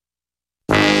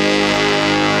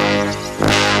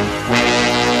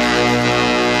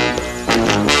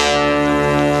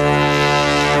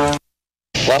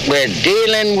What we're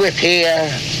dealing with here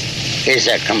is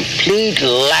a complete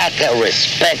lack of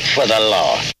respect for the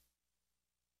law.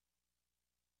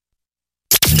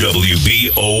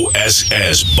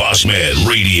 WBOSS Bossman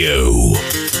Radio.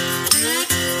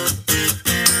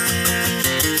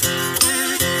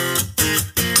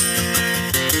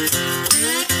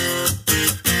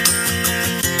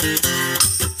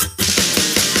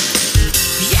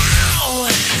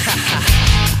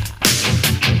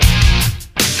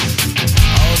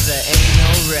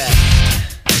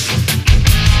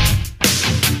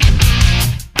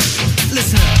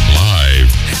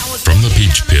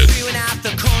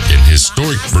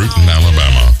 Historic Bruton,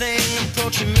 Alabama.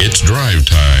 It's drive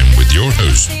time with your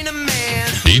host,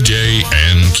 DJ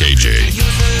and KJ.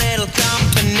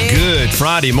 Good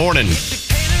Friday morning,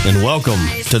 and welcome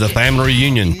to the family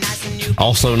reunion,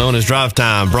 also known as Drive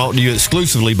Time, brought to you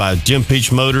exclusively by Jim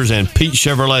Peach Motors and Peach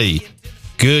Chevrolet.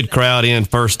 Good crowd in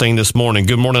first thing this morning.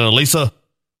 Good morning, Elisa.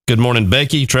 Good morning,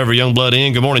 Becky. Trevor Youngblood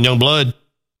in. Good morning, Youngblood.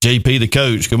 JP, the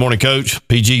coach. Good morning, Coach.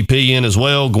 PGP in as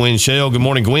well. Gwen Shell. Good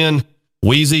morning, Gwen.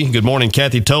 Wheezy, good morning.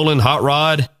 Kathy Tolan, Hot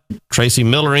Rod. Tracy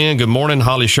Miller in, good morning.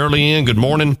 Holly Shirley in, good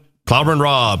morning. Clobber and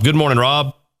Rob, good morning,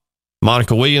 Rob.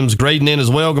 Monica Williams, Graydon in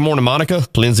as well, good morning, Monica.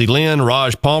 Lindsay Lynn,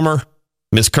 Raj Palmer.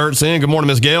 Miss Kurtz in, good morning,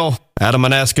 Miss Gail. Adam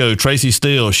Manasco, Tracy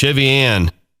Steele, Chevy Ann.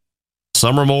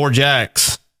 Summer Moore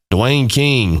Jacks, Dwayne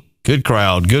King, good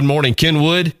crowd. Good morning,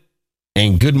 Kenwood.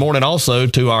 And good morning also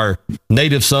to our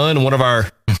native son and one of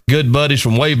our good buddies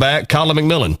from way back, Colin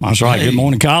McMillan. That's right. Hey. Good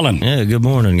morning, Colin. Yeah, good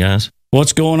morning, guys.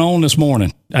 What's going on this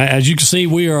morning? As you can see,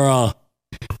 we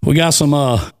got some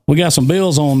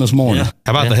bills on this morning. Yeah.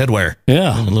 How about the headwear?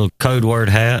 Yeah, a little code word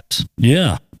hats.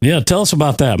 Yeah. Tell us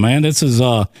about that, man. This is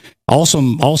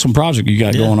awesome project you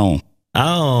got going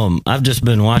on. I've just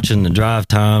been watching the Drive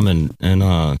Time, and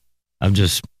I've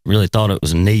just really thought it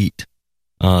was neat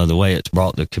the way it's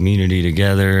brought the community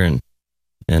together and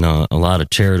in a lot of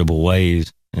charitable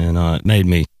ways, and it made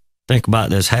me think about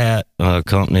this hat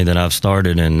company that I've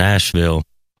started in Nashville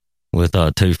with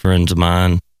two friends of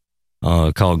mine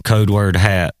called Code Word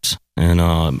Hats.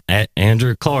 And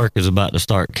Andrew Clark is about to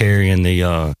start carrying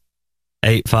the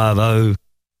 850,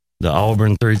 the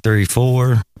Auburn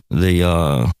 334,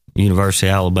 the University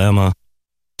of Alabama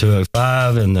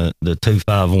 205, and the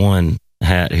 251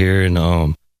 hat here.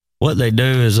 And what they do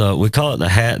is we call it the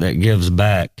hat that gives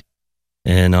back.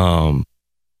 And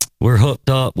we're hooked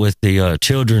up with the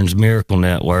Children's Miracle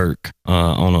Network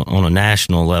on a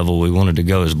national level. We wanted to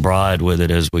go as broad with it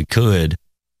as we could,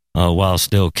 while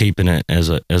still keeping it as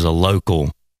a local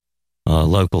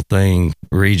thing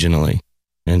regionally.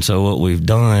 And so what we've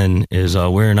done is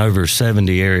we're in over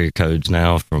 70 area codes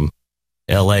now, from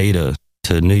L.A.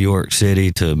 to New York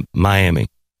City to Miami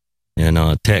and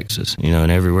Texas,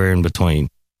 and everywhere in between.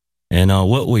 And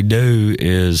what we do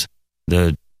is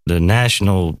the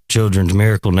National Children's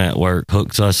Miracle Network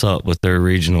hooks us up with their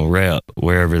regional rep,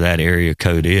 wherever that area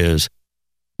code is.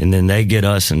 And then they get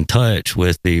us in touch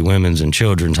with the Women's and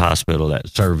Children's Hospital that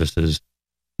services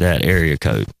that area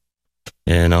code.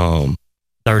 And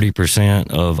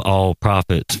 30% of all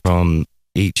profits from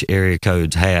each area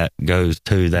code's hat goes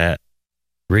to that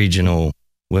regional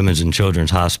Women's and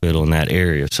Children's Hospital in that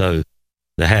area. So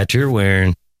the hat you're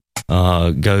wearing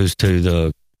goes to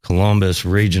the Columbus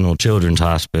Regional Children's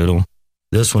Hospital.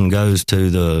 This one goes to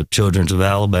the Children's of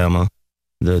Alabama.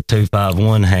 The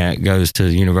 251 hat goes to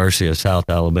the University of South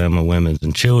Alabama Women's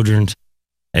and Children's.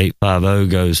 850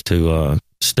 goes to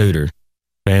Studer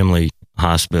Family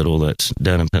Hospital that's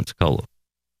down in Pensacola.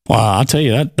 Wow, I tell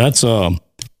you,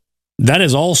 that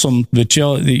is awesome that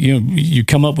you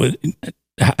come up with.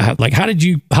 Like, how did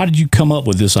you come up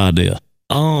with this idea?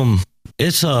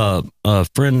 It's a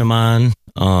friend of mine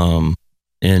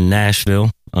in Nashville,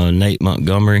 Nate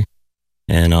Montgomery,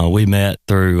 and we met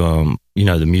through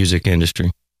the music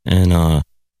industry, and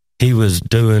he was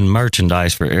doing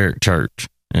merchandise for Eric Church,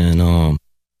 and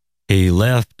he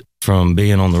left from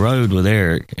being on the road with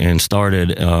Eric and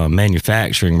started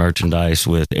manufacturing merchandise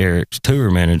with Eric's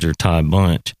tour manager, Ty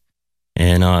Bunch,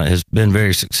 and has been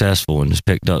very successful and has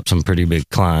picked up some pretty big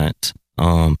clients.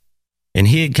 And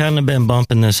he had kind of been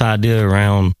bumping this idea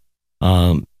around.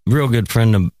 Real good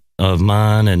friend of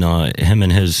mine, and him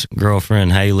and his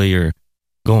girlfriend Haley are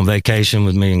going vacation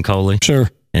with me and Coley. Sure.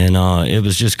 And it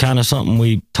was just kind of something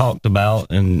we talked about,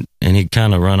 and he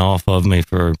kind of run off of me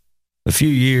for a few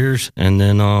years, and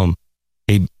then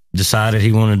he decided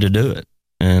he wanted to do it,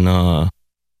 and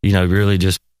really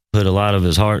just put a lot of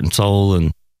his heart and soul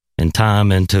and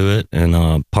time into it,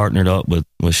 and partnered up with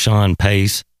Sean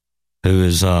Pace, who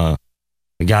is the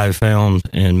guy who found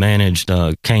and managed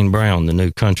Kane Brown, the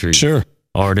new country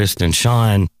artist. And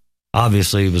Sean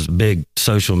obviously he was a big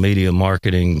social media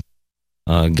marketing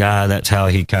guy. That's how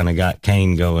he kind of got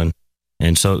Kane going.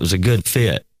 And so it was a good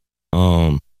fit,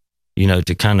 you know,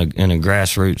 to kind of in a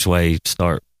grassroots way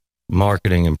start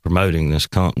marketing and promoting this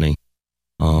company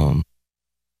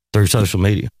through social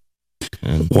media.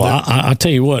 And well, I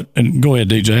tell you what, and go ahead,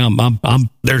 DJ. I'm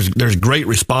There's great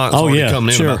response coming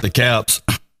in about the caps.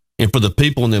 And for the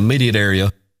people in the immediate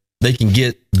area, they can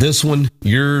get this one,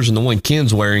 yours, and the one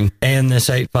Ken's wearing. and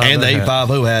this 850 And the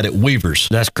 850 hat at Weaver's.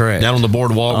 That's correct. Down on the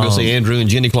boardwalk, go see Andrew and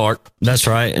Jenny Clark. That's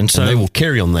right. And so And they will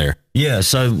carry them there. yeah,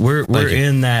 so we're you.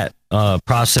 in that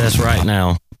process right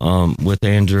now with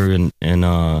Andrew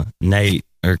and Nate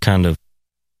are kind of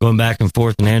going back and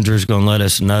forth, and Andrew's going to let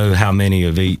us know how many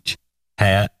of each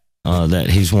hat that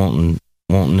he's wanting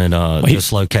at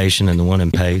this location and the one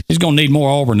in Pace. he's going to need more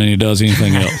Auburn than he does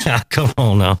anything else. Come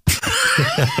on now.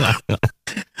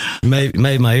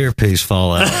 made my earpiece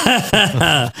fall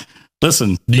out.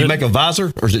 Listen, Do you make a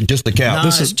visor, or is it just the cap? No,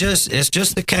 it's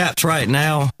just the caps right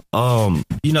now.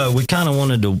 You know, we kind of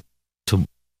wanted to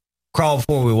crawl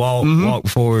before we walk, walk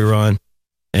before we run,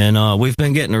 and we've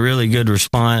been getting a really good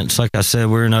response. Like I said,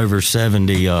 we're in over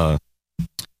 70, you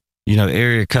know,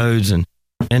 area codes, and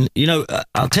you know,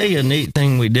 I'll tell you a neat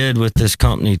thing we did with this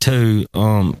company too.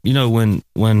 You know,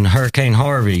 when Hurricane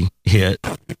Harvey hit,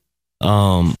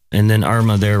 and then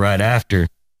Irma there right after,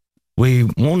 we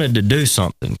wanted to do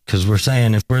something because we're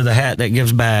saying if we're the hat that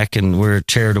gives back and we're a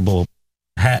charitable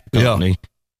hat company,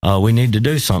 we need to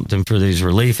do something for these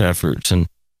relief efforts. And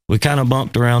we kind of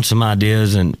bumped around some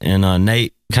ideas, and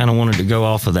Nate kind of wanted to go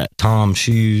off of that Tom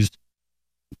shoes,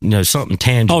 you know, something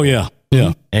tangible. oh yeah,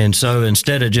 yeah. And so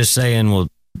instead of just saying, well,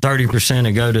 30%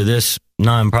 will go to this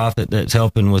nonprofit that's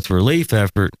helping with relief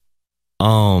effort,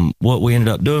 what we ended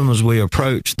up doing was we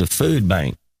approached the food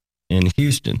bank in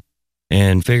Houston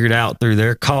and figured out through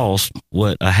their cost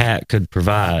what a hat could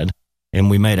provide. And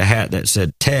we made a hat that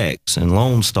said Tex and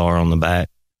Lone Star on the back.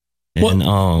 And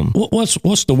What's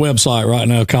the website right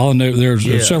now, Colin?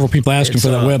 There's several people asking for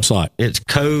that website. It's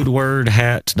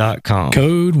codewordhats.com.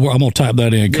 I'm going to type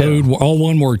that in. Code, all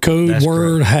one word,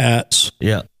 codewordhats.com.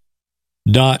 Yeah.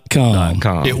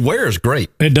 .com. It wears great.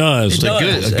 It does. It's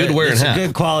a good wearing it's hat. a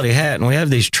good quality hat. And we have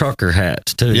these trucker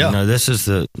hats too. Yeah. You know, this is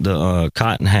the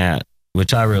cotton hat,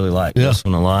 which I really like this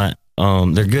one a lot.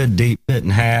 They're good, deep fitting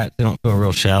hats. They don't feel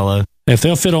real shallow. If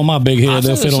they'll fit on my big head,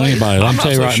 they'll fit on anybody. I'm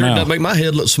telling you right now. That make my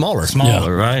head look smaller.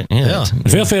 Right? Yeah.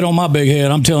 If they'll fit on my big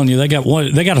head, I'm telling you, they got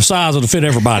a size that'll fit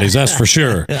everybody's. That's for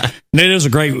sure. And it is a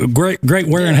great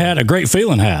wearing hat, a great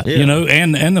feeling hat. You know,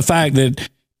 and the fact that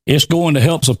it's going to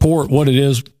help support what it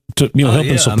is to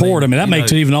helping support. I mean, that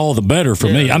makes it even all the better for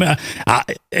me. I mean,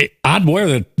 I'd wear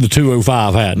the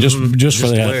 205 hat just for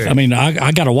that. I mean,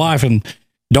 I got a wife and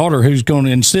daughter who's going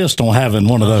to insist on having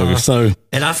one of those. So,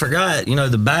 and I forgot,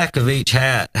 the back of each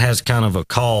hat has kind of a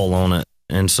call on it,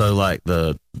 and so like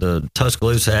the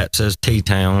Tuscaloosa hat says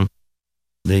T-Town,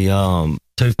 the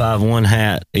 251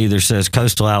 hat either says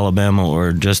Coastal Alabama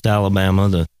or just Alabama.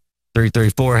 The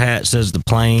 334 hat says the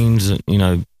Plains,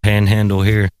 Panhandle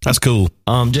here. That's cool.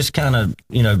 Just kind of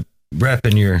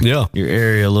repping your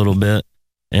area a little bit.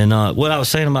 And what I was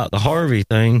saying about the Harvey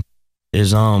thing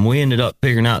is we ended up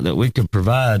figuring out that we could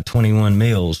provide 21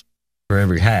 meals for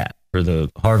every hat for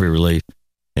the Harvey relief.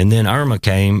 And then Irma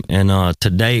came, and to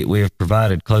date, we have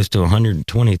provided close to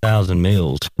 120,000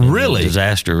 meals. Really?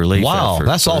 Disaster relief. Wow,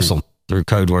 that's awesome. Through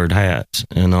Code Word Hats.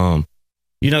 And, so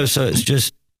it's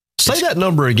just. Say that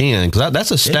number again, because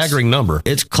that's a staggering number.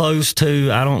 It's close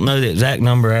to, I don't know the exact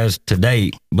number as to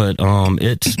date, but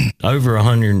it's over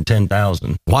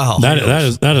 110,000. Wow. That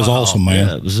is awesome,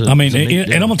 man. Yeah, and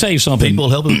I'm going to tell you something. People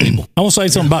helping people. I want to say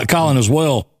something about Colin as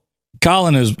well.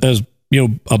 Colin has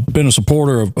been a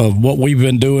supporter of what we've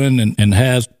been doing and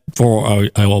has for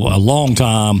a long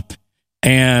time.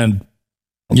 And,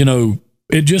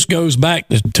 it just goes back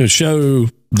to show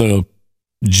the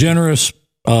generous,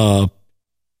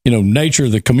 nature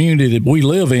of the community that we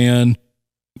live in.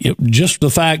 Just the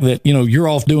fact that, you're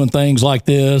off doing things like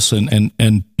this and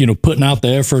putting out the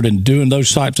effort and doing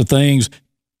those types of things.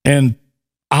 And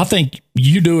I think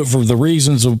you do it for the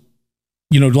reasons of,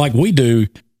 like we do.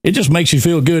 It just makes you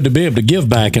feel good to be able to give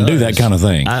back and do that kind of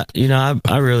thing. I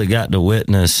really got to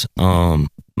witness,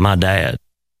 my dad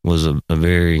was a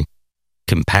very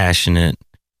compassionate,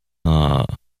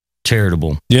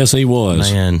 charitable. Yes, he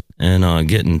was. Man, and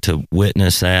getting to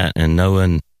witness that and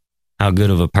knowing how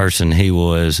good of a person he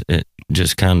was, it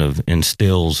just kind of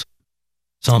instills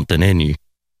something in you,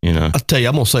 I'll tell you,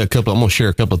 I'm going to share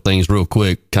a couple of things real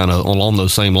quick, kind of along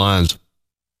those same lines.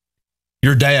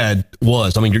 Your dad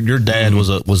was, your dad was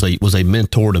a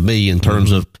mentor to me in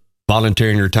terms of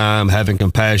volunteering your time, having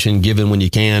compassion, giving when you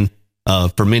can.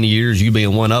 For many years, you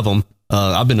being one of them.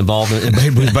 I've been involved in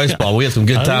Babe Ruth baseball. We had some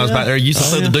good times back there. You used to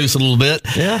throw the deuce a little bit.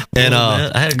 Yeah. And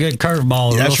I had a good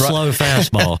curveball, real slow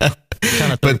fastball.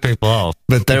 Kind of threw people off.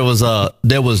 But there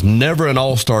was never an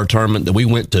all-star tournament that we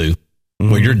went to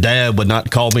where your dad would not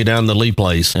call me down to the Lee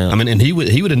place. Yeah. I mean, and he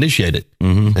would initiate it.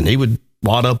 And he would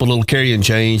wad up a little carrying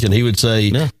change, and he would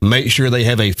say, make sure they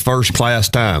have a first-class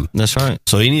time. That's right.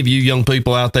 So any of you young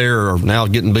people out there are now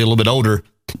getting to be a little bit older,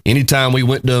 anytime we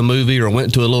went to a movie or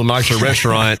went to a little nicer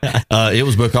restaurant, it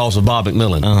was because of Bob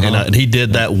McMillan. And he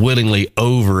did that willingly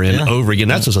over and over again.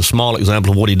 That's just a small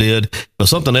example of what he did. But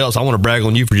something else, I want to brag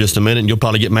on you for just a minute, and you'll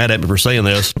probably get mad at me for saying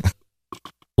this.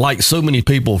 Like so many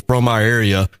people from our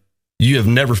area, you have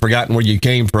never forgotten where you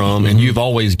came from, and you've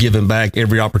always given back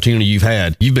every opportunity you've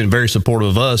had. You've been very supportive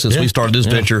of us since we started this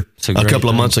venture a couple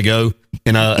of months ago.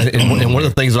 And one of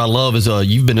the things that I love is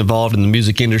you've been involved in the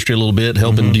music industry a little bit,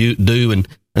 helping do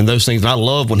and those things. And I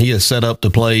love when he is set up to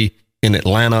play in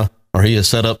Atlanta, or he is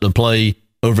set up to play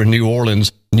over in New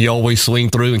Orleans, and you always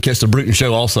swing through and catch the Bruton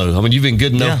show also. I mean, you've been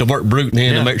good enough to work Bruton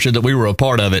in and make sure that we were a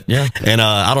part of it. Yeah. And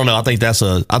I don't know, I think that's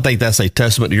a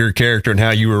testament to your character and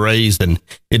how you were raised, and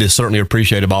it is certainly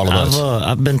appreciated by all of us.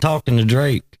 I've been talking to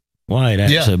Drake White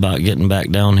actually about getting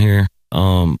back down here.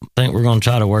 I think we're going to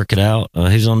try to work it out.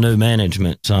 He's on new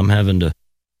management, so I'm having to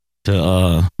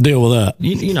deal with that.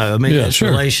 You know, I mean, it's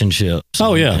relationships.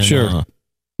 Oh yeah, and, sure.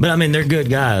 But I mean, they're good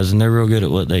guys and they're real good at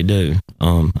what they do.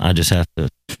 I just have to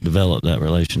develop that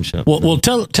relationship. Well,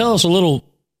 tell us a little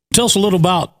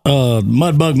about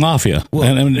Mudbug Mafia.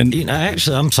 Well, and you know,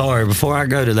 actually, I'm sorry. Before I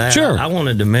go to that, I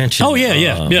wanted to mention. Oh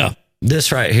yeah.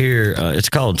 This right here, it's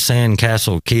called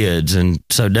Sandcastle Kids, and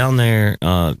so down there,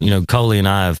 you know, Coley and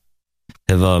I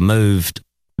have moved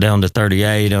down to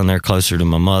 38 down there, closer to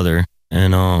my mother,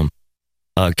 and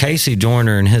Casey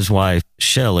Joyner and his wife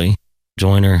Shelly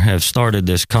Joyner have started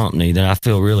this company that I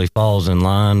feel really falls in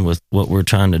line with what we're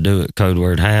trying to do at Code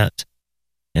Word Hats.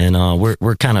 And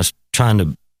we're kind of trying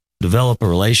to develop a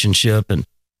relationship and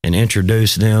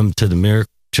introduce them to the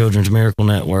Children's Miracle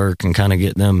Network and kind of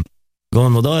get them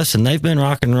going with us. And they've been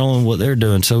rock and rolling what they're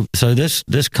doing. So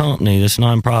this company, this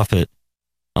nonprofit,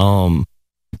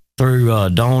 through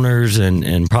donors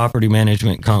and property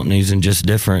management companies and just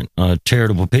different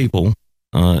charitable people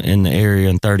in the area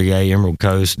in 38, Emerald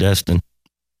Coast, Destin,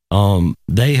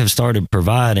 they have started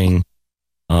providing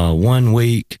 1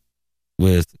 week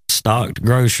with stocked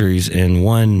groceries and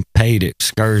 1 paid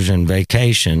excursion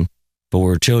vacation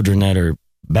for children that are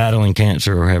battling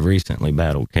cancer or have recently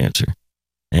battled cancer.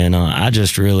 And I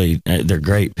just really, they're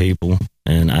great people,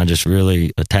 and I just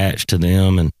really attached to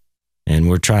them, and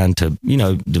we're trying to, you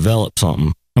know, develop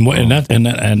something. And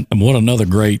what another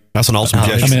great. That's an awesome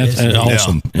gesture. I mean, it's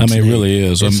awesome. I mean, it really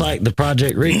is. It's like the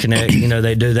Project Reconnect. You know,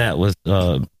 they do that with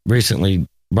recently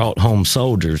brought home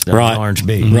soldiers that are Orange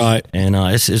Beach, right? And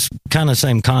it's kind of the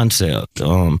same concept.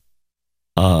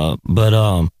 But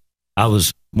I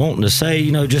was wanting to say,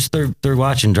 you know, just through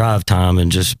watching Drive Time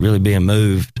and just really being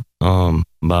moved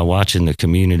by watching the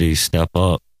community step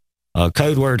up.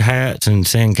 Code Word Hats and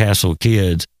Sandcastle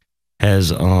Kids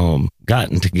has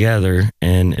gotten together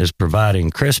and is providing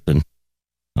Crispin,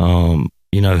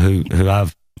 you know, who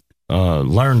I've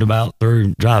learned about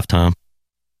through Drive Time,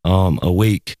 a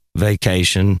week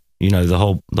vacation, you know, the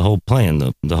whole plan,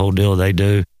 the whole deal they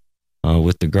do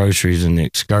with the groceries and the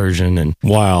excursion. And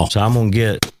wow. So I'm going to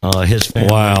get his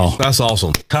family. Wow. That's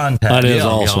awesome. Contact. That is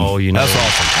awesome. Y'all, you know, that's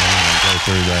awesome. I'm going to go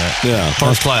through that. Yeah.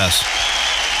 First class.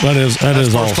 That is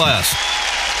first awesome. Class.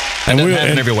 And we'll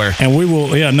happen everywhere. And we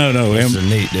will. Yeah. No. It's a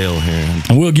neat deal here.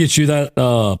 And we'll get you that.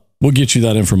 We'll get you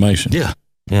that information. Yeah.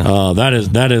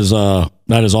 That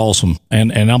is awesome.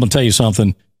 And I'm gonna tell you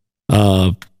something.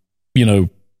 You know,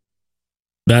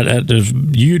 that is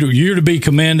you're to be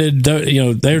commended. You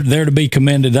know, they're to be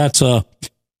commended. That's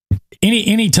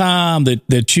any time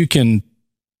that you can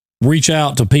reach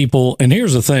out to people. And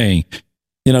here's the thing,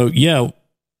 you know,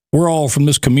 we're all from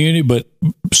this community, but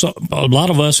a lot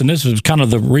of us, and this is kind of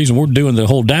the reason we're doing the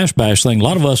whole Dash Bash thing. A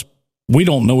lot of us, we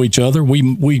don't know each other.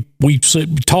 We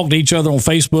talk to each other on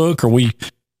Facebook, or we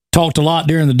talked a lot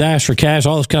during the Dash for Cash,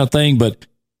 all this kind of thing. But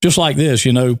just like this,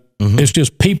 you know, it's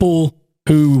just people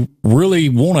who really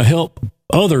want to help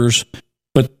others,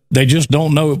 but they just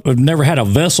don't know, have never had a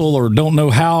vessel or don't know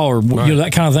how, or you know,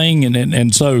 that kind of thing.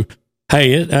 And so,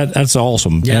 hey, that's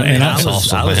awesome. Yeah, and I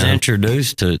was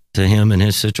introduced to him and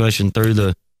his situation through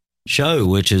the show,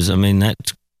 which is, I mean,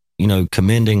 that's, you know,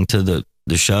 commending to the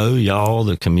show, y'all,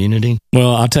 the community.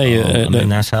 Well, I'll tell you. I mean,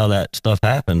 that's how that stuff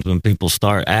happens when people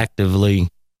start actively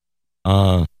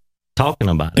talking talking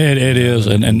about it. It is,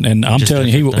 and I'm Just telling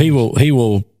you, he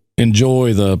will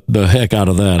enjoy the heck out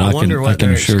of that. I wonder what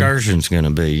their assure you. excursion's going to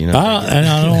be. And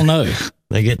I don't know.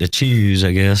 They get to choose,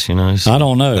 I guess. So. I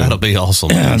don't know. That'll be awesome.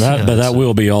 But that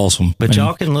will be awesome. But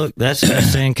y'all can look. That's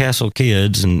Sandcastle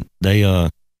Kids, and they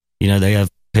they have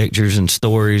pictures and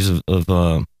stories of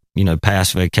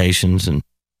past vacations, and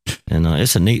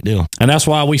it's a neat deal. And that's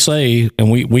why we say,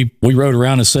 and we rode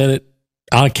around and said it.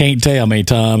 I can't tell you how many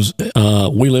times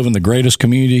we live in the greatest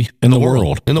community in the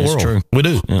world. In the That's world, true. we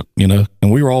do. Yeah.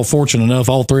 And we were all fortunate enough,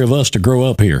 all three of us, to grow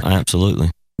up here.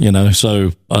 Absolutely.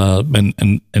 So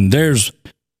and there's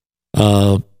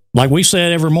like we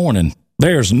said every morning,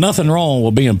 there's nothing wrong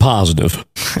with being positive.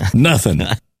 Nothing.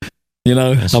 That's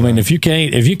I mean, right. if you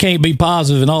can't be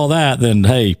positive and all that, then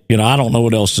hey, I don't know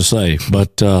what else to say.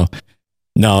 But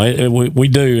no, we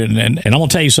do, and I'm gonna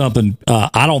tell you something.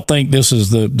 I don't think this is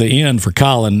the end for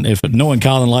Colin. If knowing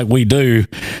Colin like we do,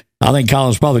 I think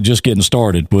Colin's probably just getting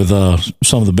started with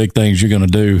some of the big things you're going to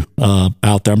do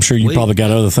out there. I'm sure you probably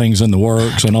got other things in the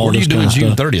works and all What are this you doing kind of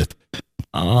June stuff.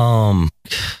 30th?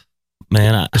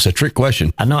 Man, It's a trick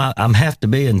question. I know I'm have to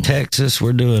be in Texas.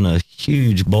 We're doing a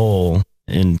huge bowl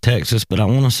in Texas, but I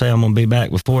want to say I'm going to be back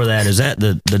before that. Is that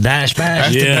the Dash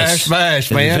Bash? That's Yes. the Dash Bash,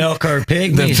 The man. Velcro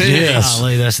Pygmies? The Pygmies. Yes.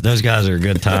 Golly, those guys are a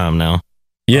good time now.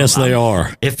 Yes, they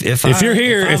are. If You're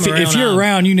here, if you're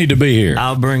around, you need to be here.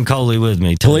 I'll bring Coley with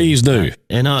me too. Please do.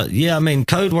 And I mean,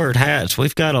 Code Word hats.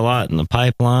 We've got a lot in the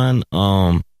pipeline.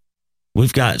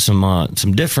 We've got some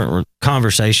different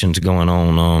conversations going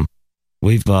on.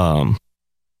 We've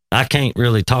I can't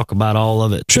really talk about all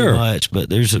of it too much, but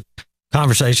there's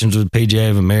conversations with PGA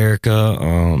of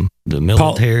America, the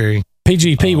military.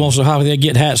 PGP wants to how they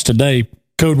get hats today.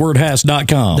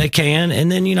 CodeWordHats.com. They can, and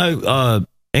then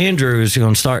Andrew is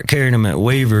going to start carrying them at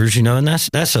Weavers, and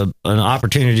that's an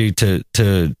opportunity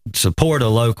to support a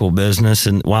local business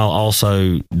and while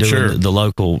also doing the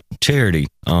local charity.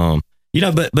 But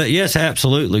yes,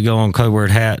 absolutely go on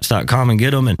CodeWordHats.com and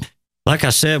get them. And like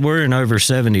I said, we're in over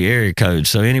 70 area codes.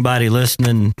 So anybody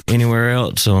listening anywhere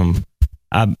else,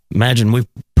 I imagine we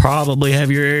probably have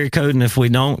your area code, and if we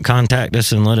don't, contact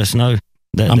us and let us know.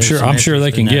 I'm sure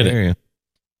they can get it. Area.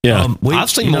 Yeah,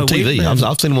 I've seen them on TV.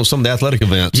 I've seen them on some of the athletic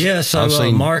events. Yeah,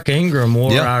 so Mark Ingram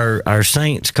wore our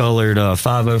Saints colored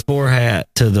 504 hat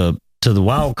to the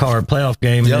wild card playoff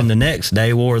game, and then the next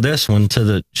day wore this one to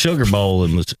the Sugar Bowl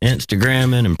and was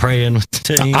Instagramming and praying with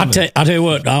the team. I tell you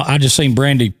what, I just seen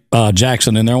Brandy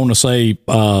Jackson in there. I want to say,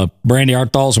 Brandy, our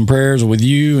thoughts and prayers are with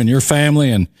you and your family,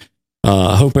 and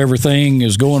I hope everything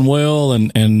is going well.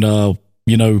 And not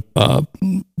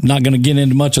going to get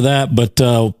into much of that, but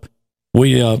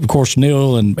we, of course,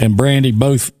 Neil and Brandy,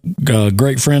 both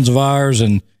great friends of ours,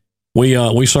 and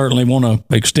we certainly want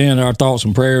to extend our thoughts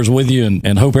and prayers with you,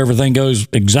 and hope everything goes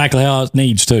exactly how it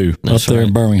needs to up there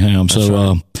in Birmingham.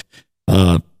 So,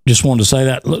 just wanted to say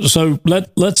that. So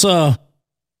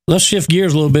let's shift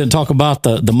gears a little bit and talk about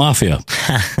the Mafia.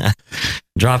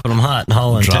 Dropping them hot and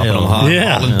hauling tail.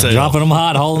 Dropping them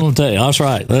hot, hauling tail. That's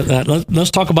right.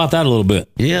 Let's talk about that a little bit.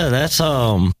 Yeah, that's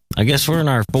I guess we're in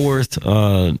our fourth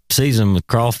season with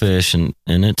crawfish, and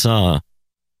it's my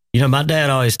dad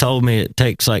always told me it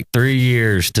takes like 3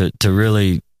 years to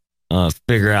really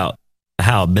figure out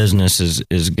how a business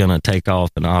is going to take off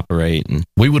and operate, and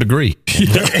we would agree.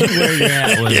 Where you're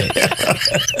at with it,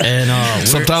 and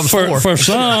sometimes for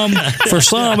some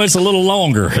it's a little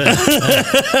longer, and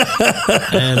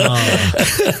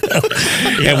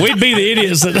we'd be the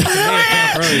idiots that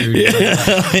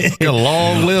got a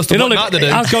long list of what not to do.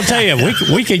 I was going to tell you,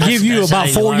 we could give you about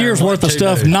 4 years worth of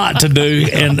stuff not to do,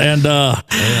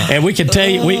 and we can tell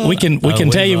you we can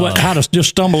tell you how to just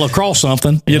stumble across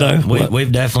something.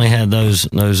 We've definitely had those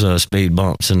speed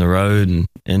bumps in the road,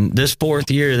 and this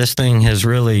fourth year, this thing has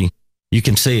really, you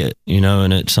can see it,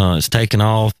 and it's taken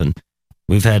off, and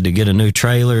we've had to get a new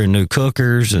trailer and new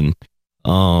cookers, and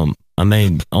I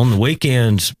mean, on the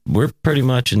weekends, we're pretty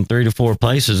much in 3 to 4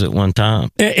 places at one time.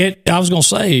 I was going to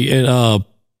say,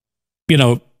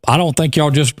 I don't think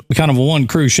y'all just kind of a one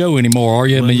crew show anymore, are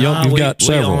you? I mean, you've got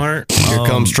several. Here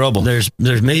comes trouble. There's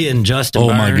me and Justin. Oh,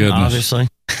 my goodness. Obviously.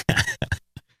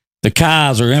 The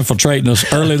Kais are infiltrating us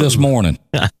early this morning.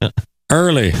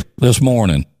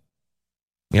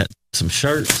 Got some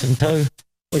shirts in tow.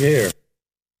 Look here.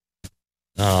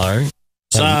 All right.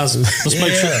 Size. Let's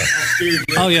make sure.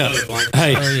 Oh yeah.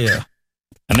 Hey. Oh yeah.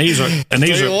 And these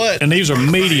are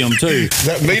medium too. Is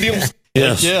that medium?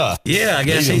 Yes. Yeah. Yeah. I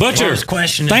guess Butcher.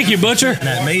 Question. Thank you, Butcher.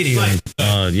 That medium.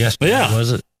 Yes. Yeah.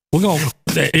 Was it? We're going.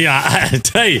 Yeah. I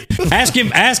tell you. Ask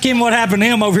him what happened to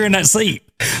him over here in that seat.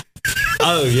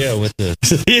 Oh yeah, with the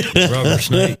rubber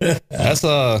snake. That's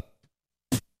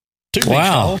 2 weeks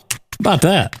Wow. off. How about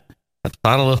that?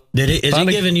 Final. Is he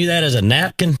giving you that as a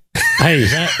napkin? Hey,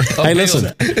 hey,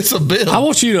 listen. It's a bill. I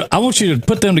want you to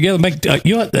put them together. Make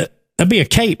you know what, that'd be a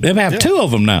cape. They have 2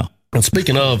 of them now. And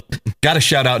speaking of, got to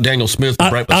shout out Daniel Smith for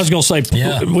breakfast. I was going to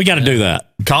say, we got to do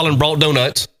that. Colin brought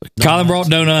donuts. Colin brought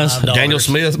donuts. Daniel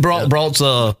Smith brought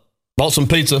some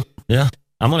pizza. Yeah.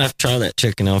 I'm going to have to try that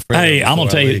chicken Alfredo. Hey, I'm going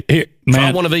to tell you, here, Try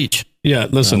man. one of each. Yeah,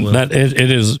 listen,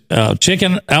 it is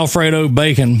chicken Alfredo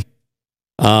bacon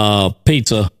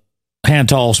pizza hand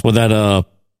tossed with that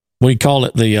we call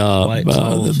it the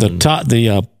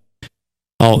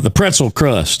pretzel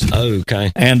crust. Oh,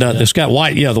 okay. And it's got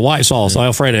the white sauce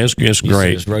Alfredo. It's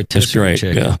great. It's great.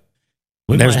 Chicken. Yeah.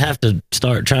 We might have to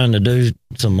start trying to do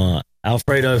some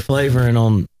Alfredo flavoring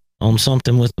on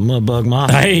something with the Mudbug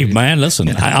Mafia. Hey man, listen,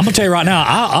 I'm gonna tell you right now,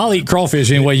 I'll eat crawfish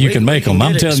any way you can make them.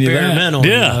 I'm telling you that.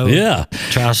 Yeah, yeah.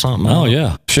 Try something. Oh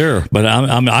yeah, sure. But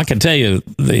I can tell you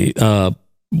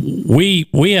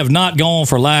we have not gone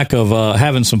for lack of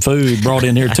having some food brought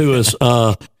in here to us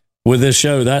with this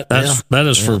show. That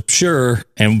is for sure.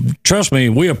 And trust me,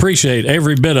 we appreciate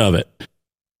every bit of it.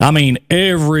 I mean,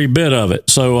 every bit of it.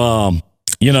 So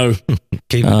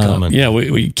keep it coming. Yeah,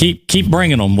 we keep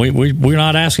bringing them. We're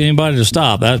not asking anybody to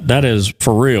stop. That is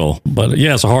for real. But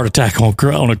yeah, it's a heart attack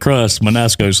on a crust.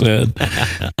 Manasco said.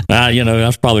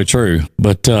 That's probably true.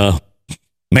 But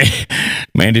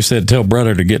Mandy said, "Tell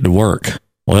brother to get to work."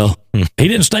 Well, he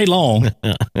didn't stay long.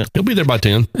 He'll be there by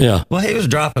 10. Yeah. Well, he was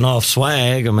dropping off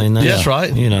swag. I mean, that's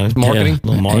right. Marketing. Yeah.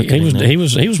 Little marketing. He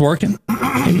was working.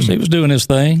 He was doing his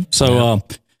thing. So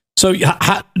tell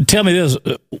me this.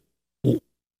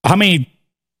 How many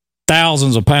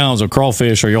thousands of pounds of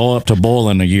crawfish are y'all up to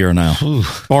boiling a year now?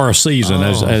 Or a season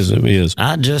as it is?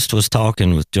 I just was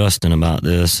talking with Justin about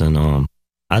this, and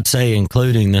I'd say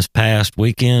including this past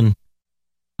weekend,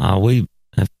 we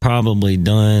have probably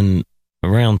done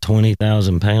around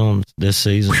 20,000 pounds this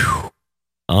season.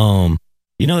 And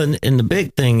the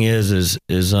big thing is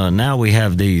now we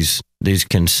have these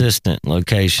consistent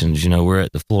locations. We're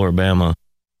at the Floribama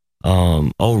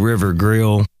Old River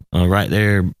Grill, right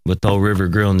there with the Old River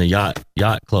Grill and the yacht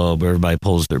club. Everybody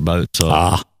pulls their boats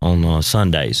up on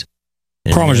Sundays.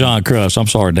 And Parmesan crust. I'm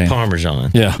sorry, Dan. Parmesan.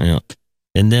 Yeah.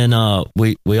 And then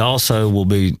we also will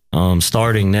be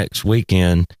starting next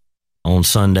weekend on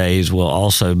Sundays. We'll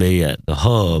also be at the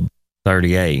Hub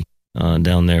 30A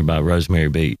down there by Rosemary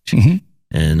Beach. Mm-hmm.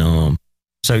 And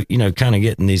so, kind of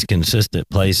getting these consistent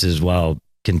places while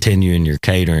continuing your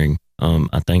catering,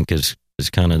 I think is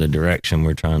kind of the direction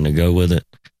we're trying to go with it.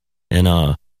 And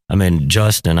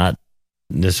Justin,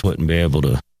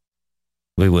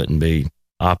 we wouldn't be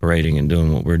operating and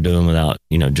doing what we're doing without,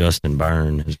 Justin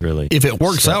Byrne is really. If it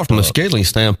works out from a scheduling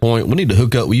standpoint, we need to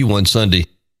hook up with you one Sunday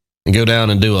and go down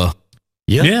and do a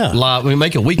live. We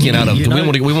make a weekend out of it.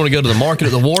 We want to go to the market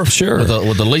at the wharf, sure,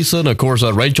 with the Lisa and of course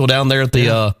Rachel down there at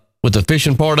the with the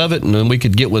fishing part of it, and then we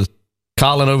could get with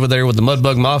Colin over there with the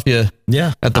Mudbug Mafia.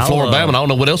 Yeah, at the Floribama. I don't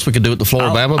know what else we could do at the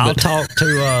Floribama. I'll talk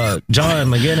to John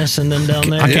McGinnis and them down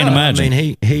there. I can't imagine.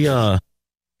 I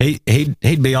mean,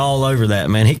 he'd be all over that,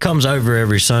 man. He comes over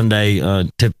every Sunday.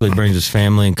 Typically brings his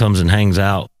family and comes and hangs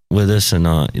out with us, and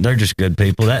they're just good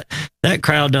people. That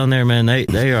crowd down there, man,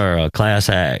 they are a class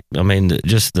act. I mean,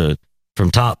 from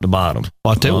top to bottom.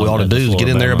 Well, I tell you what we ought to do is get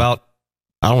in there about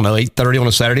 8:30 on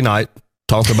a Saturday night,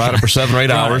 talk about it for 7 or 8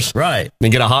 hours, right?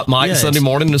 Then get a hot mic Sunday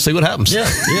morning to see what happens. Yeah.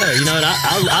 And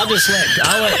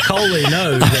I'll let Coley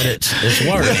know that it's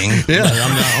working. Yeah, the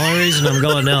only reason I'm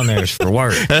going down there is for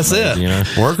work. That's it.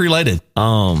 Work related.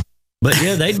 But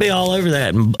yeah, they'd be all over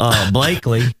that. And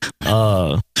Blakely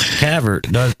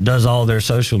Cavert does all their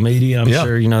social media. I'm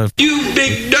sure you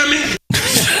big dummy.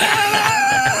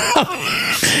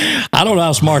 I don't know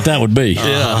how smart that would be.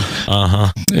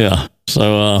 Yeah.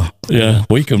 So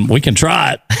we can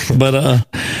try it, but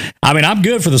I'm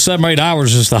good for the 7 or 8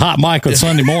 hours. Just the hot mic on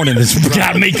Sunday morning that's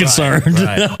got me concerned.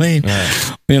 Right. I mean,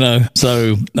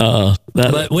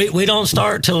 but we don't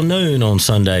start till noon on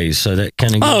Sundays, so that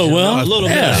kind of gives you a little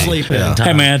bit of sleep in time.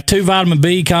 Hey man, 2 vitamin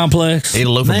B complex, eat a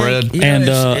loaf of bread, and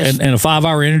a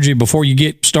 5-hour energy before you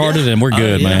get started, and we're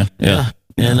good, man. Yeah.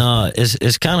 And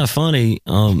it's kind of funny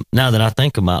now that I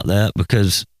think about that,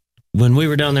 because when we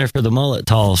were down there for the mullet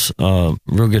toss,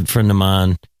 real good friend of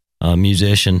mine, a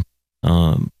musician,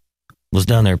 was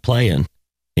down there playing.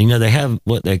 And, they have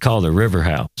what they call the River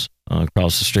House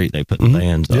across the street. They put the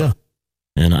bands up. Yeah.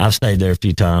 And I've stayed there a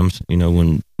few times,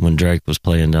 when Drake was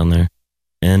playing down there.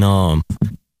 And,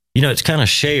 it's kind of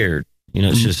shared.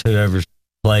 It's just whoever's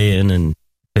playing and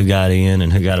who got in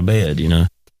and who got a bed,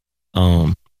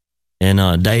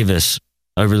 And Davis,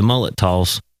 over the mullet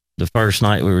toss, the first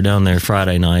night we were down there,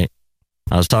 Friday night,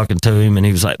 I was talking to him, and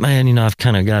he was like, man, I've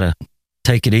kind of got to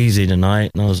take it easy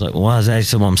tonight. And I was like, well, why is that? He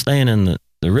said, well, I'm staying in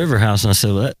the river house. And I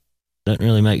said, well, that doesn't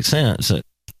really make sense. That,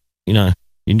 you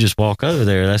can just walk over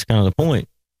there. That's kind of the point.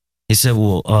 He said,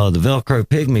 well, the Velcro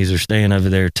Pygmies are staying over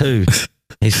there too.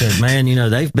 He said, man,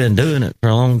 they've been doing it for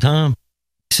a long time.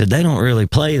 He said, they don't really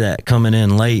play that coming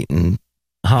in late and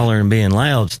hollering, being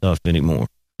loud stuff anymore.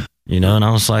 And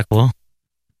I was like, well,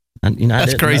 I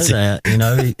That's didn't crazy. know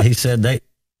that. He said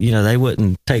they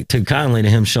wouldn't take too kindly to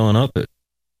him showing up at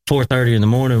 4:30 in the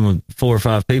morning with 4 or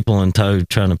 5 people in tow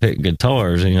trying to pick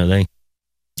guitars. They.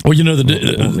 Well,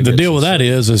 the deal with that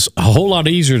is a whole lot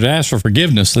easier to ask for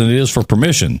forgiveness than it is for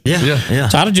permission. Yeah.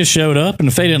 So I'd have just showed up, and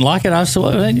if they didn't like it, I said,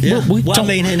 we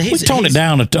toned it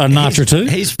down a notch or two.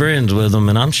 He's friends with them,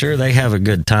 and I'm sure they have a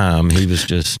good time. He was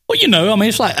just,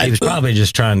 it's like he was probably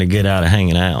just trying to get out of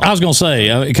hanging out. I was going to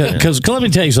say, because let me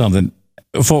tell you something.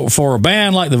 For a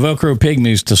band like the Velcro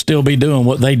Pygmies to still be doing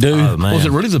what they do, Was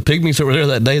it really the Pygmies that were there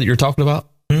that day that you're talking about?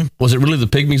 Was it really the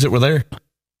Pygmies that were there?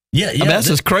 Yeah. I mean, that's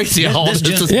just crazy. This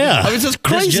This is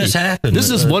crazy. This just happened. This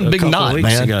is one big knot,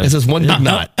 man. Ago. This is one big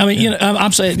knot. I mean,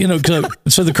 I'm saying,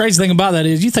 so the crazy thing about that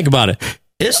is, you think about it.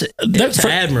 It's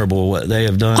admirable what they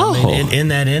have done. I mean, in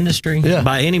that industry,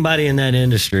 by anybody in that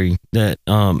industry that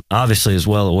obviously is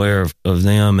well aware of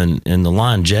them and the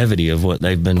longevity of what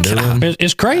they've been doing.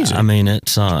 It's crazy. I mean,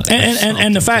 it's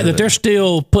and the fact that they're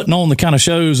still putting on the kind of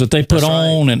shows that they put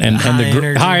on and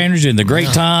the high energy and the great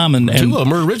time and 2 of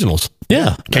them are originals.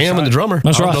 Yeah, Cam and the drummer.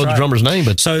 That's I don't right. know the drummer's name,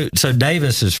 but so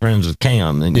Davis is friends with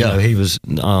Cam, and he was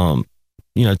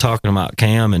talking about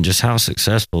Cam and just how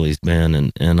successful he's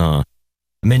been, and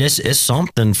I mean, it's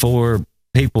something for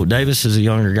people. Davis is a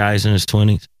younger guy, he's in his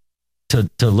 20s,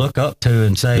 to look up to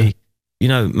and say,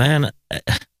 man,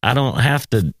 I don't have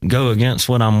to go against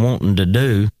what I'm wanting to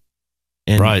do,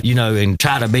 and and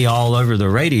try to be all over the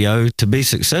radio to be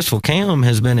successful. Cam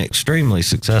has been extremely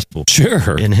successful,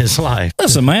 in his life.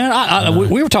 Listen, man,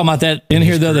 we were talking about that in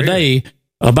here the other day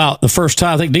about the first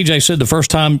time. I think DJ said the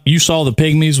first time you saw the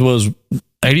Pygmies was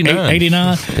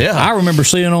 89. Yeah, I remember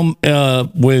seeing them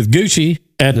with Gucci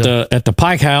at the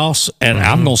Pike House, and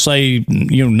I'm gonna say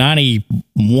 91ish,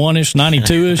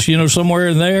 92ish, somewhere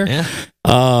in there. Yeah.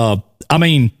 I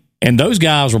mean, and those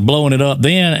guys were blowing it up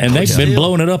then, and they've been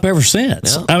blowing it up ever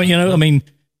since. Yeah. I mean,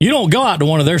 you don't go out to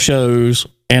one of their shows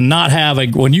and not have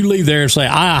when you leave there and say,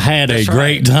 I had a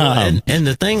great time. And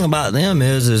the thing about them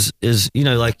is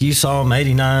like you saw them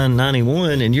 89,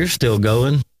 91, and you're still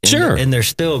going. Sure. And they're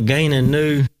still gaining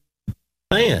new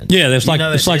fans. Yeah, it's like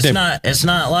it's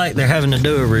not like they're having to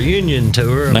do a reunion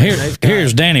tour. Now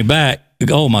here's Danny back.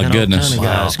 Oh my goodness!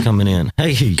 Guys coming in.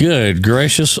 Hey, good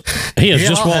gracious! He has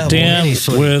just walked in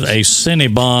with a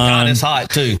Cinnabon. God, it's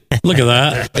hot too. Look at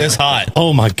that! It's hot.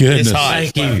 Oh my goodness! It's hot.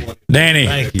 Thank you,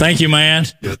 Danny. Thank you, man.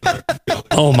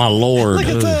 Oh my Lord! Look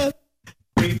at that.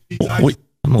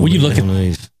 Will you look at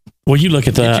these? Will you look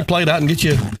at Get that? your plate out and get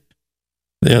you.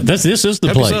 Yeah, this is the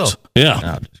Help place. yourself. Yeah.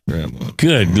 I'll just grab one.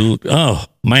 Good. Oh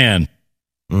man.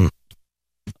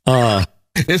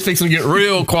 It's fixing to get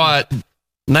real quiet.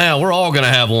 Now we're all going to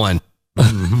have one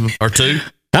or 2.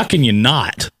 How can you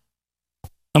not?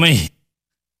 I mean,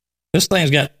 this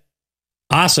thing's got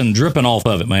icing dripping off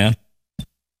of it, man.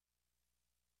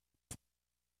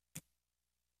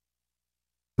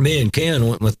 Me and Ken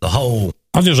went with the whole.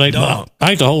 I just ate. I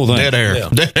ate the whole thing. Dead air. Yeah.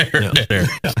 Dead air.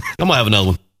 I'm going to have another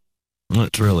one.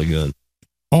 It's really good.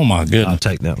 Oh my I'll goodness.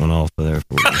 take that one off of there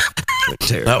for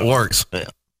you. That works.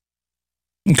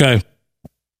 Okay.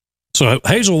 So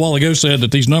Hazel a while ago said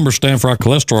that these numbers stand for our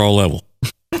cholesterol level.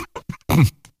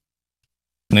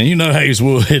 Now you know Hayes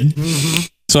would. Mm-hmm.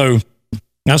 So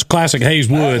that's classic Hayes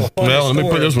would. Well, let me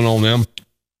put this one on them.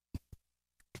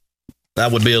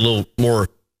 That would be a little more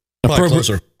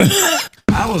closer.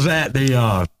 I was at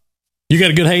the You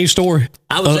got a good Hayes story?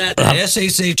 I was at the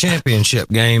SEC championship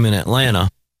game in Atlanta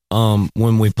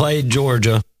when we played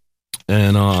Georgia,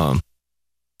 and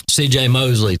C.J.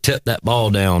 Mosley tipped that ball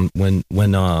down when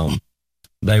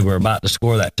they were about to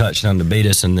score that touchdown to beat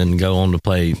us and then go on to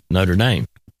play Notre Dame,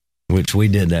 which we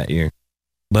did that year.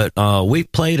 But we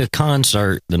played a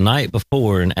concert the night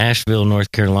before in Asheville,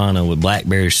 North Carolina with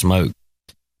Blackberry Smoke.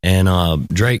 And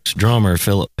Drake's drummer,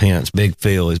 Philip Pence, Big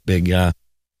Phil, is a big guy.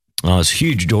 I was a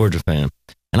huge Georgia fan.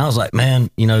 And I was like, man,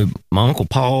 my Uncle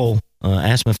Paul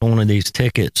asked me for one of these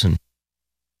tickets and,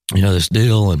 this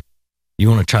deal, and you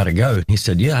want to try to go? He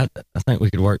said, yeah, I think we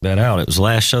could work that out. It was the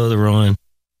last show of the run.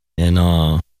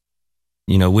 And,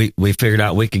 we figured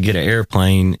out we could get an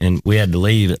airplane, and we had to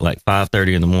leave at like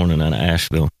 5:30 in the morning out of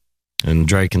Asheville. And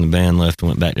Drake and the band left and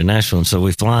went back to Nashville. And so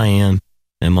we fly in,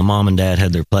 And my mom and dad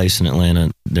had their place in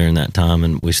Atlanta during that time,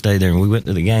 and we stayed there. And we went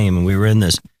to the game, and we were in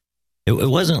this. It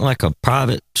wasn't like a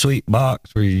private suite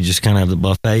box where you just kind of have the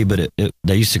buffet, but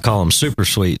they used to call them super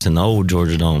suites in the old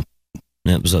Georgia Dome.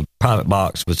 And it was a private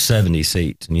box with 70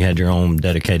 seats, and you had your own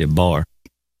dedicated bar.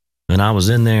 And I was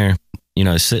in there,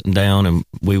 sitting down, and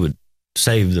we would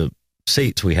save the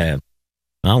seats we had.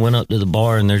 And I went up to the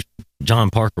bar, and there's John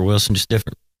Parker Wilson, just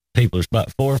different people. There's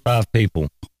about 4 or 5 people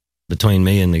between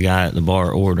me and the guy at the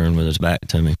bar ordering with his back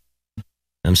to me.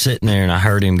 I'm sitting there, and I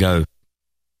heard him go,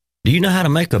 "Do you know how to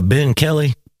make a Ben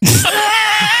Kelly?" And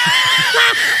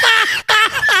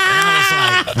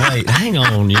I was like, wait, hang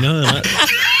on,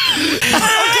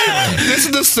 This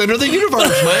is the center of the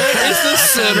universe, man. It's the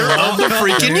center of the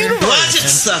freaking universe. Watch it,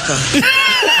 sucker.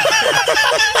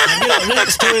 I get up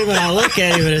next to him and I look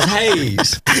at him and it's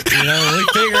Hayes. We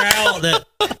figure out that,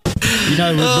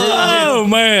 Oh,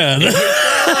 man.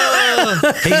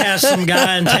 he has some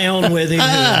guy in town with him who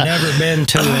had never been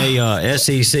to a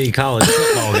SEC college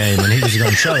football game, and he was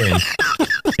going to show him.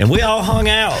 And we all hung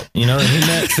out, and he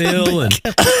met Phil, and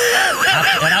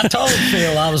I told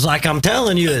Phil, I was like, I'm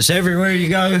telling you, it's everywhere you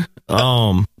go.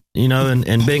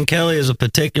 And Ben Kelly is a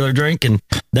particular drink, and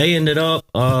they ended up,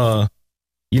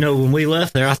 when we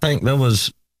left there, I think there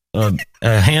was a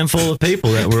handful of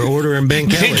people that were ordering Ben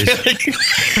Kelly's.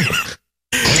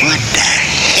 What the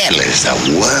hell is the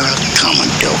world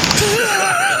coming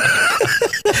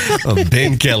to?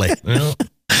 Ben Kelly. Well,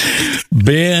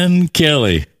 Ben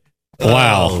Kelly.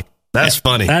 Wow. That's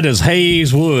funny. That is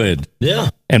Hayes Wood. yeah.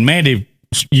 And Mandy,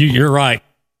 you're right.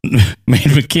 Mandy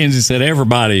McKenzie said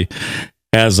everybody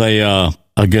has a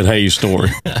good Hayes story.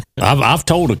 I've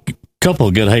told a couple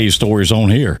of good Hayes stories on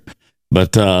here,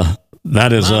 but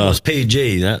that is Mine was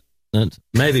PG. That's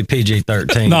maybe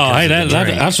PG-13. no. Hey,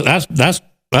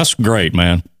 that's great,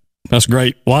 man. That's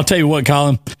great. Well, I'll tell you what,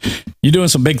 Colin, you're doing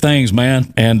some big things,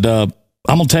 man. And I'm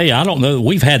gonna tell you, I don't know that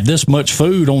we've had this much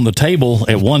food on the table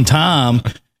at one time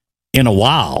in a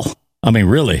while. I mean,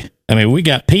 really. I mean, we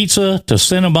got pizza to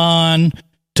Cinnabon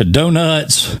to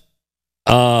donuts.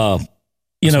 Some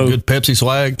good Pepsi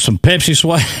swag. Some Pepsi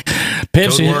swag,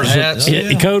 Pepsi Code word hats.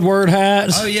 Code word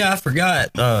hats. Oh yeah, I forgot.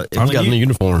 I've got a new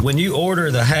uniform. When you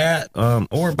order the hat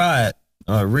or buy it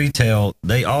retail,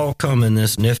 they all come in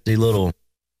this nifty little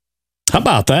How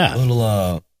about that?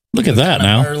 Look at that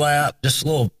now. Burlap, just a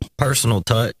little personal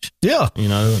touch. Yeah.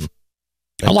 And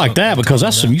I like that because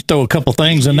that's some. You throw a couple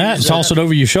things in that and toss it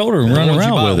over your shoulder and run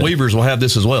around with it. Weavers will have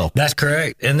this as well. That's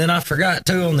correct. And then I forgot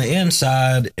too, on the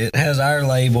inside, it has our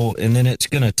label, and then it's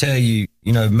going to tell you,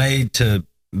 made to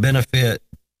benefit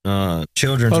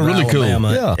children of really Alabama.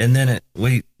 cool. Yeah. And then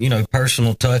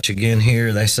personal touch again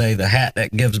here. They say the hat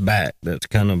that gives back. That's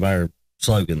kind of our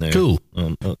slogan there. Cool.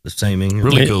 The same English.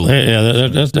 Really cool. Yeah,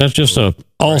 that's just a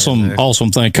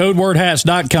awesome thing.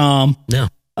 Codewordhats.com. Yeah.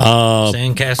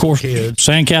 Sandcastle Kids.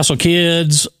 Sandcastle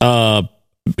Kids,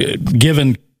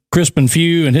 giving Crispin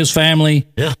Few and his family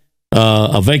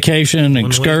a vacation,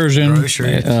 excursion,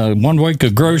 1 week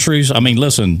of groceries. I mean,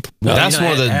 listen, That's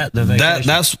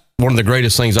that's one of the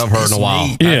greatest things I've heard in a while.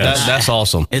 Neat. Yes. That's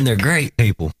awesome. And they're great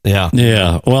people. Yeah.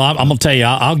 yeah. Well, I'm gonna tell you,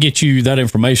 I'll get you that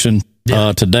information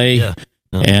today, Yeah.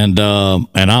 and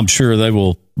I'm sure they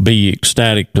will be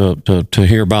ecstatic to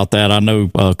hear about that. I know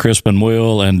Crispin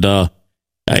will, and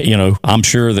I'm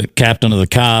sure that Captain of the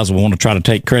Kais will want to try to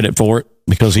take credit for it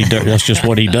because that's just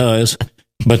what he does.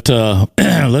 But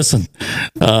listen,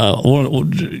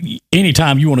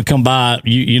 anytime you want to come by,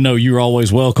 you're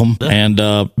always welcome. And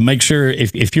make sure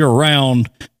if you're around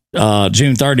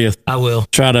June 30th, I will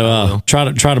try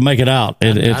to make it out.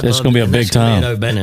 It's going to be a big time.